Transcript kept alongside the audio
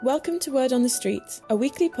Welcome to Word on the Street, a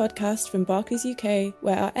weekly podcast from Barclays UK,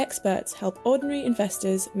 where our experts help ordinary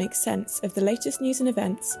investors make sense of the latest news and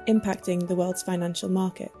events impacting the world's financial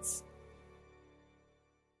markets.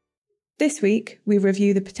 This week, we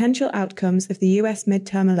review the potential outcomes of the US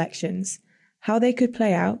midterm elections, how they could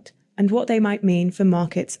play out, and what they might mean for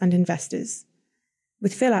markets and investors.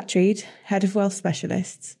 With Phil Attreed, Head of Wealth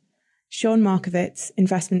Specialists, Sean Markovitz,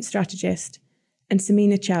 Investment Strategist, and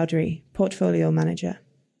Samina Chowdhury, Portfolio Manager.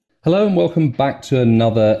 Hello and welcome back to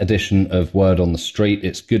another edition of Word on the Street.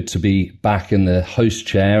 It's good to be back in the host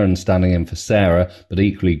chair and standing in for Sarah, but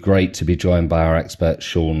equally great to be joined by our experts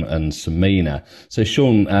Sean and Samina. So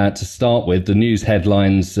Sean, to start with, the news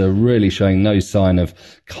headlines are really showing no sign of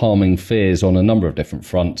calming fears on a number of different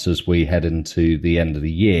fronts as we head into the end of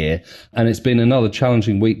the year. And it's been another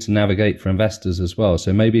challenging week to navigate for investors as well.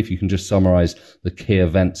 So maybe if you can just summarise the key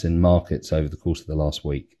events in markets over the course of the last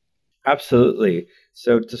week. Absolutely.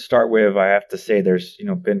 So to start with, I have to say there's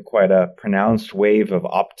been quite a pronounced wave of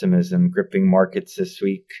optimism gripping markets this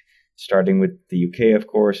week, starting with the UK, of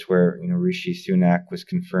course, where Rishi Sunak was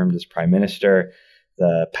confirmed as Prime Minister.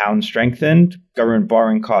 The pound strengthened, government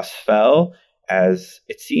borrowing costs fell, as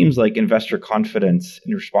it seems like investor confidence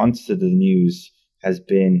in response to the news has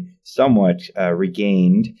been somewhat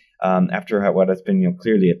regained after what has been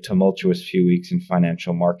clearly a tumultuous few weeks in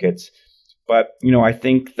financial markets. But, I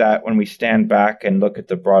think that when we stand back and look at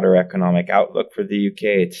the broader economic outlook for the UK,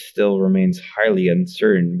 it still remains highly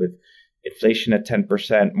uncertain with inflation at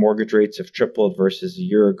 10%, mortgage rates have tripled versus a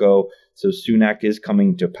year ago. So Sunak is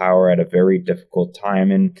coming to power at a very difficult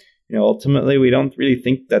time. And, ultimately, we don't really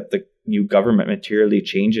think that the new government materially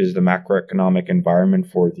changes the macroeconomic environment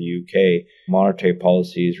for the UK. Monetary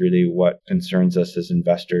policy is really what concerns us as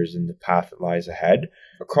investors in the path that lies ahead.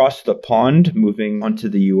 Across the pond, moving on to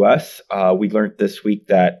the US, we learned this week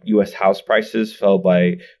that US house prices fell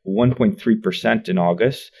by 1.3% in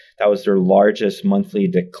August. That was their largest monthly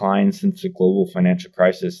decline since the global financial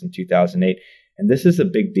crisis in 2008. And this is a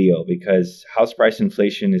big deal because house price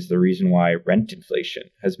inflation is the reason why rent inflation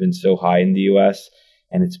has been so high in the US.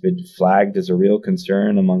 And it's been flagged as a real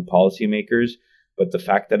concern among policymakers. But the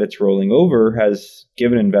fact that it's rolling over has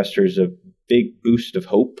given investors a big boost of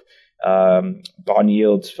hope. Bond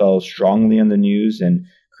yields fell strongly on the news, and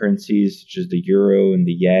currencies such as the euro and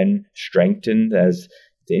the yen strengthened as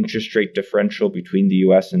the interest rate differential between the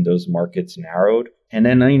US and those markets narrowed. And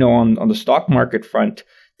then, on the stock market front,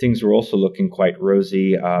 things were also looking quite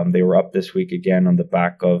rosy. They were up this week again on the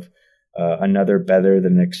back of another better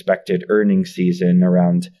than expected earnings season.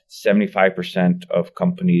 Around 75% of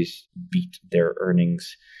companies beat their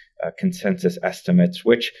earnings consensus estimates,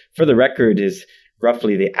 which for the record is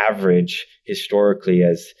roughly the average historically,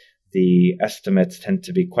 as the estimates tend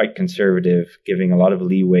to be quite conservative, giving a lot of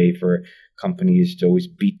leeway for companies to always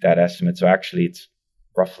beat that estimate. So actually it's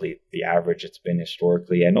roughly the average it's been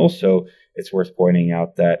historically. And also it's worth pointing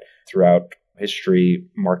out that throughout history,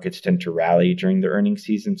 markets tend to rally during the earnings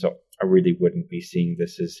season. So I really wouldn't be seeing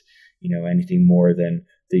this as, anything more than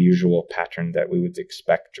the usual pattern that we would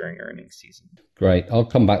expect during earnings season. Great. I'll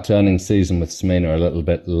come back to earnings season with Samina a little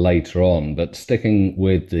bit later on, but sticking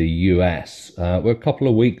with the US, we're a couple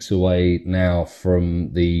of weeks away now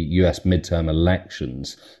from the US midterm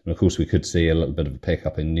elections. And of course, we could see a little bit of a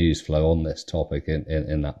pickup in news flow on this topic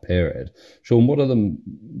in that period. Sean, what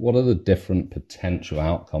are the different potential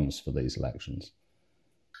outcomes for these elections?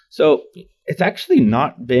 So it's actually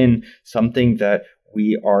not been something that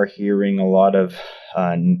we are hearing a lot of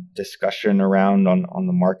discussion around on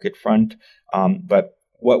the market front. But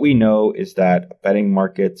what we know is that betting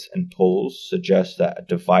markets and polls suggest that a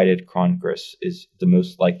divided Congress is the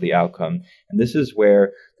most likely outcome. And this is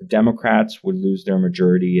where the Democrats would lose their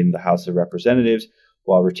majority in the House of Representatives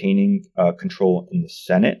while retaining control in the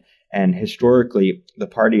Senate. And historically, the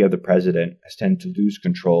party of the president has tended to lose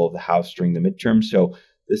control of the House during the midterm. So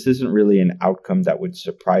this isn't really an outcome that would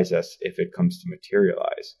surprise us if it comes to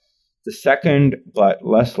materialize. The second, but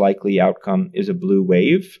less likely outcome is a blue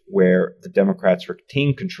wave, where the Democrats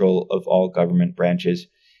retain control of all government branches.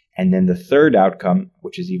 And then the third outcome,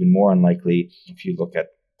 which is even more unlikely if you look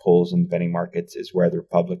at polls and betting markets, is where the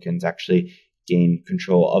Republicans actually gain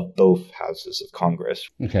control of both houses of Congress.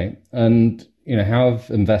 Okay. And, how have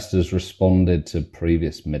investors responded to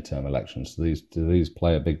previous midterm elections? Do these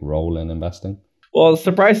play a big role in investing? Well,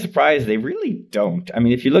 surprise, surprise, they really don't. I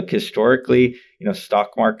mean, if you look historically,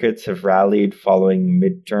 stock markets have rallied following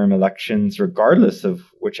midterm elections, regardless of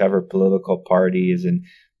whichever political party is in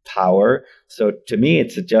power. So to me,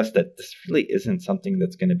 it suggests that this really isn't something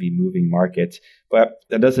that's going to be moving markets, but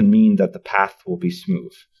that doesn't mean that the path will be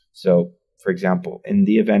smooth. So for example, in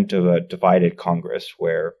the event of a divided Congress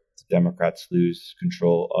where the Democrats lose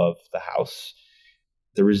control of the House,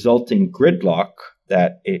 the resulting gridlock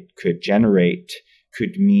that it could generate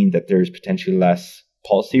could mean that there's potentially less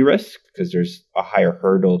policy risk because there's a higher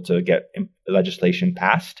hurdle to get legislation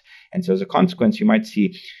passed. And so as a consequence, you might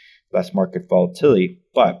see less market volatility.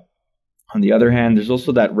 But on the other hand, there's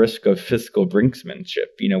also that risk of fiscal brinksmanship.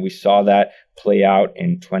 We saw that play out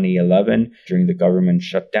in 2011 during the government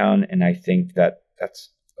shutdown. And I think that that's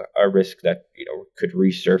a risk that, could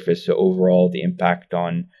resurface. So overall, the impact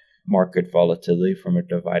on market volatility from a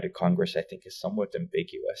divided Congress, I think, is somewhat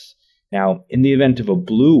ambiguous. Now, in the event of a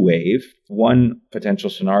blue wave, one potential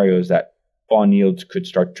scenario is that bond yields could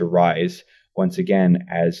start to rise once again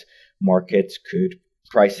as markets could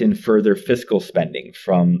price in further fiscal spending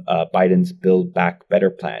from Biden's Build Back Better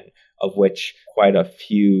plan, of which quite a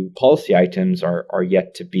few policy items are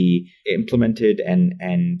yet to be implemented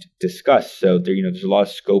and discussed. So there's a lot of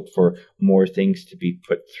scope for more things to be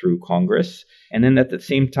put through Congress. And then at the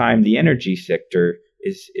same time, the energy sector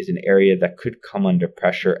is an area that could come under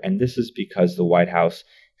pressure. And this is because the White House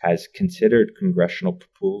has considered congressional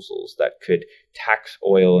proposals that could tax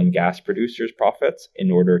oil and gas producers' profits in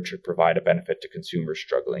order to provide a benefit to consumers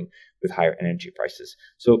struggling with higher energy prices.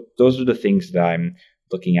 So those are the things that I'm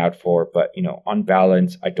looking out for. But, on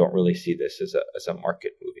balance, I don't really see this as a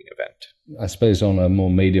market moving event. I suppose on a more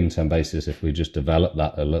medium-term basis, if we just develop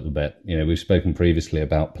that a little bit, we've spoken previously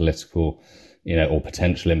about political or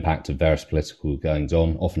potential impact of various political goings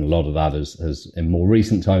on. Often a lot of that has in more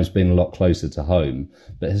recent times been a lot closer to home.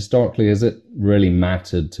 But historically, has it really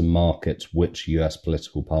mattered to markets which US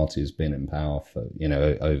political party has been in power for,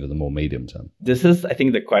 over the more medium term? This is, I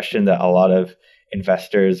think, the question that a lot of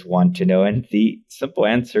investors want to know. And the simple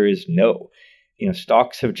answer is no.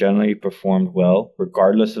 Stocks have generally performed well,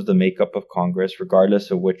 regardless of the makeup of Congress,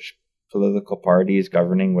 regardless of which political party is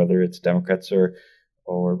governing, whether it's Democrats or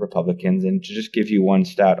Republicans. And to just give you one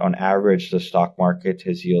stat, on average, the stock market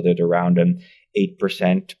has yielded around an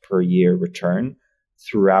 8% per year return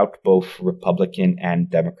throughout both Republican and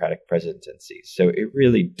Democratic presidencies. So it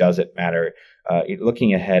really doesn't matter.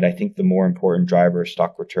 Looking ahead, I think the more important driver of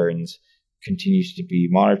stock returns continues to be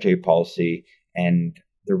monetary policy and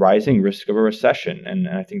the rising risk of a recession. And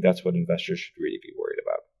I think that's what investors should really be worried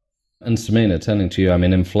about. And Samina, turning to you,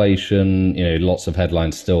 inflation, lots of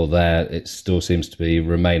headlines still there. It still seems to be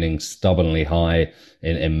remaining stubbornly high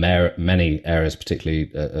in many areas, particularly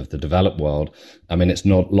of the developed world. It's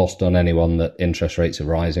not lost on anyone that interest rates are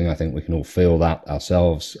rising. I think we can all feel that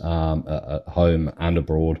ourselves at home and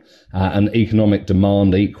abroad. And economic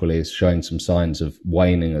demand equally is showing some signs of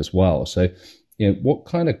waning as well. So, what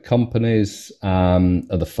kind of companies are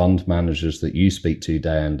the fund managers that you speak to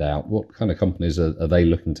day in, day out? What kind of companies are they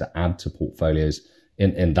looking to add to portfolios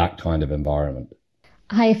in that kind of environment?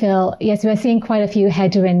 Hi, Phil. Yes, we're seeing quite a few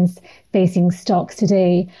headwinds facing stocks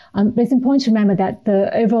today. But it's important to remember that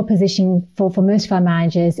the overall position for most of our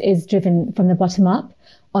managers is driven from the bottom up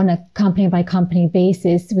on a company by company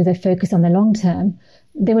basis with a focus on the long term.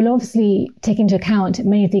 They will obviously take into account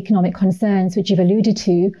many of the economic concerns which you've alluded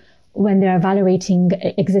to when they're evaluating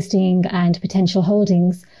existing and potential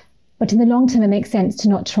holdings. But in the long term, it makes sense to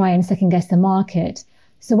not try and second guess the market.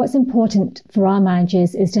 So what's important for our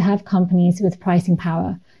managers is to have companies with pricing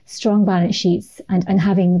power, strong balance sheets, and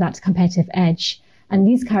having that competitive edge. And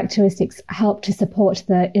these characteristics help to support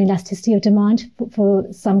the elasticity of demand for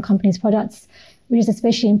some companies' products, which is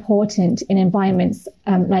especially important in environments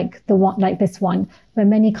like this one, where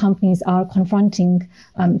many companies are confronting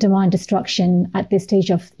demand destruction at this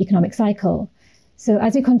stage of economic cycle. So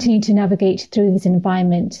as we continue to navigate through this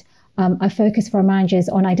environment, I focus for our managers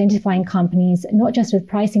on identifying companies not just with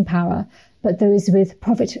pricing power, but those with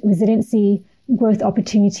profit resiliency, growth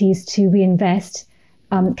opportunities to reinvest,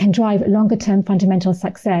 can drive longer-term fundamental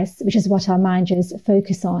success, which is what our managers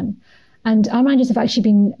focus on. And our managers have actually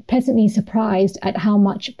been pleasantly surprised at how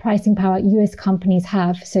much pricing power US companies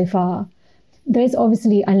have so far. There is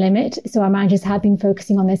obviously a limit, so our managers have been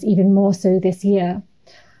focusing on this even more so this year.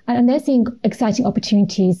 And they're seeing exciting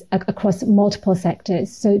opportunities across multiple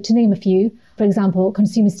sectors. So to name a few, for example,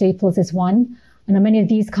 consumer staples is one. And many of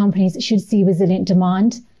these companies should see resilient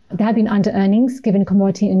demand. They have been under earnings given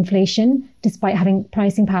commodity inflation, despite having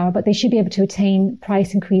pricing power, but they should be able to attain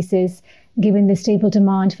price increases given the stable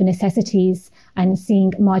demand for necessities and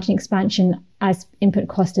seeing margin expansion as input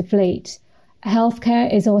costs deflate.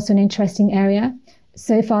 Healthcare is also an interesting area.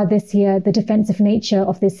 So far this year, the defensive nature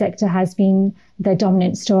of this sector has been the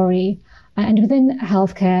dominant story. And within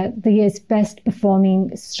healthcare, the year's best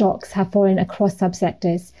performing stocks have fallen across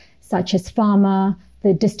subsectors, such as pharma,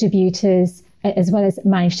 the distributors, as well as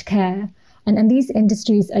managed care. And these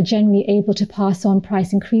industries are generally able to pass on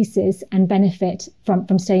price increases and benefit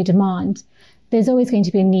from steady demand. There's always going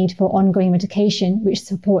to be a need for ongoing medication, which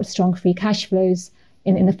supports strong free cash flows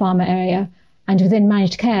in the pharma area. And within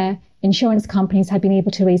managed care, insurance companies have been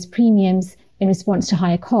able to raise premiums in response to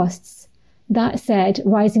higher costs. That said,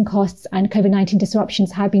 rising costs and COVID-19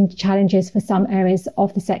 disruptions have been challenges for some areas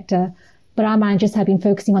of the sector, but our managers have been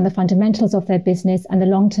focusing on the fundamentals of their business and the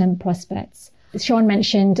long-term prospects. Sean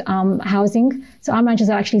mentioned housing. So our managers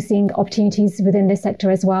are actually seeing opportunities within this sector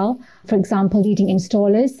as well. For example, leading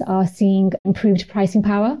installers are seeing improved pricing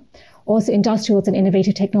power. Also, industrials and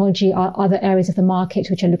innovative technology are other areas of the market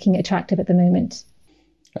which are looking attractive at the moment.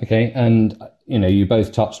 Okay, and you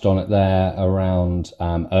both touched on it there around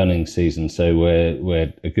earnings season. So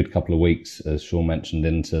we're a good couple of weeks, as Sean mentioned,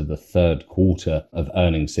 into the third quarter of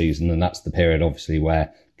earnings season, and that's the period, obviously,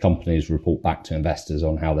 where companies report back to investors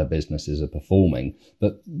on how their businesses are performing.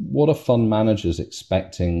 But what are fund managers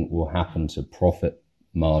expecting will happen to profit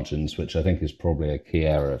margins, which I think is probably a key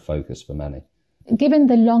area of focus for many? Given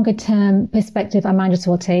the longer term perspective our managers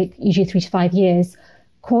will take, usually 3 to 5 years,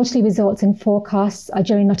 quarterly results and forecasts are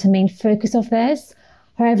generally not a main focus of theirs.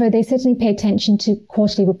 However, they certainly pay attention to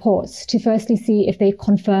quarterly reports to firstly see if they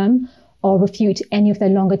confirm or refute any of their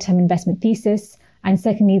longer term investment thesis. And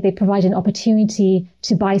secondly, they provide an opportunity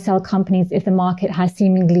to buy-sell companies if the market has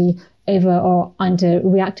seemingly over or under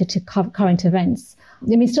reacted to current events.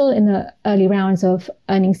 We're still in the early rounds of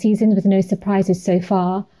earnings season with no surprises so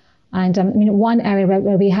far. And one area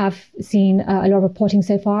where we have seen a lot of reporting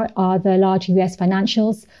so far are the large US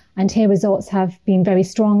financials. And here results have been very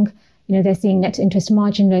strong. They're seeing net interest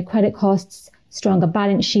margin, low credit costs, stronger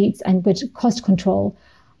balance sheets, and good cost control.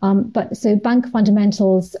 But bank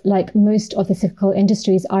fundamentals, like most of the cyclical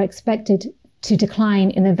industries, are expected to decline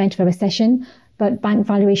in the event of a recession, but bank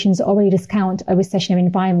valuations already discount a recessionary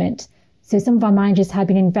environment. So some of our managers have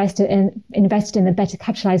been invested in the better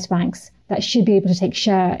capitalized banks that should be able to take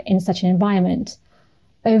share in such an environment.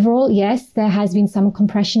 Overall, yes, there has been some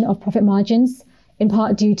compression of profit margins, in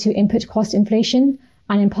part due to input cost inflation,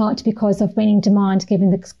 and in part because of waning demand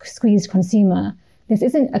given the squeezed consumer. This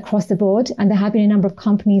isn't across the board, and there have been a number of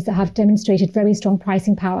companies that have demonstrated very strong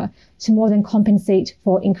pricing power to more than compensate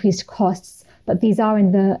for increased costs, but these are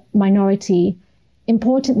in the minority.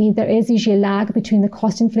 Importantly, there is usually a lag between the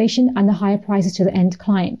cost inflation and the higher prices to the end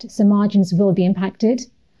client, so margins will be impacted.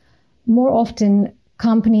 More often,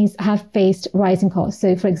 companies have faced rising costs,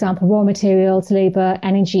 so for example, raw materials, labor,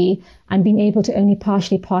 energy, and being able to only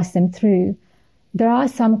partially pass them through. There are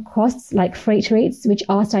some costs like freight rates, which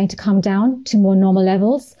are starting to come down to more normal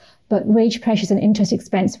levels, but wage pressures and interest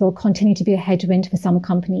expense will continue to be a headwind for some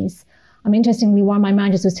companies. Interestingly, one of my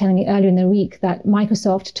managers was telling me earlier in the week that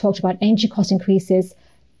Microsoft talked about energy cost increases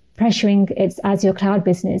pressuring its Azure cloud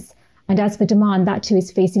business. And as for demand, that too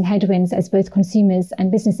is facing headwinds as both consumers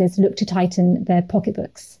and businesses look to tighten their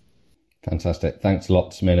pocketbooks. Fantastic. Thanks a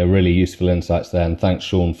lot, Tamina. Really useful insights there. And thanks,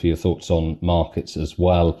 Sean, for your thoughts on markets as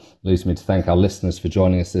well. Leaves me to thank our listeners for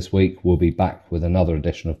joining us this week. We'll be back with another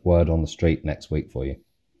edition of Word on the Street next week for you.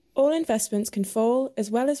 All investments can fall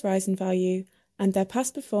as well as rise in value, and their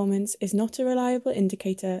past performance is not a reliable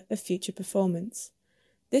indicator of future performance.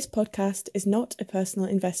 This podcast is not a personal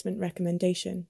investment recommendation.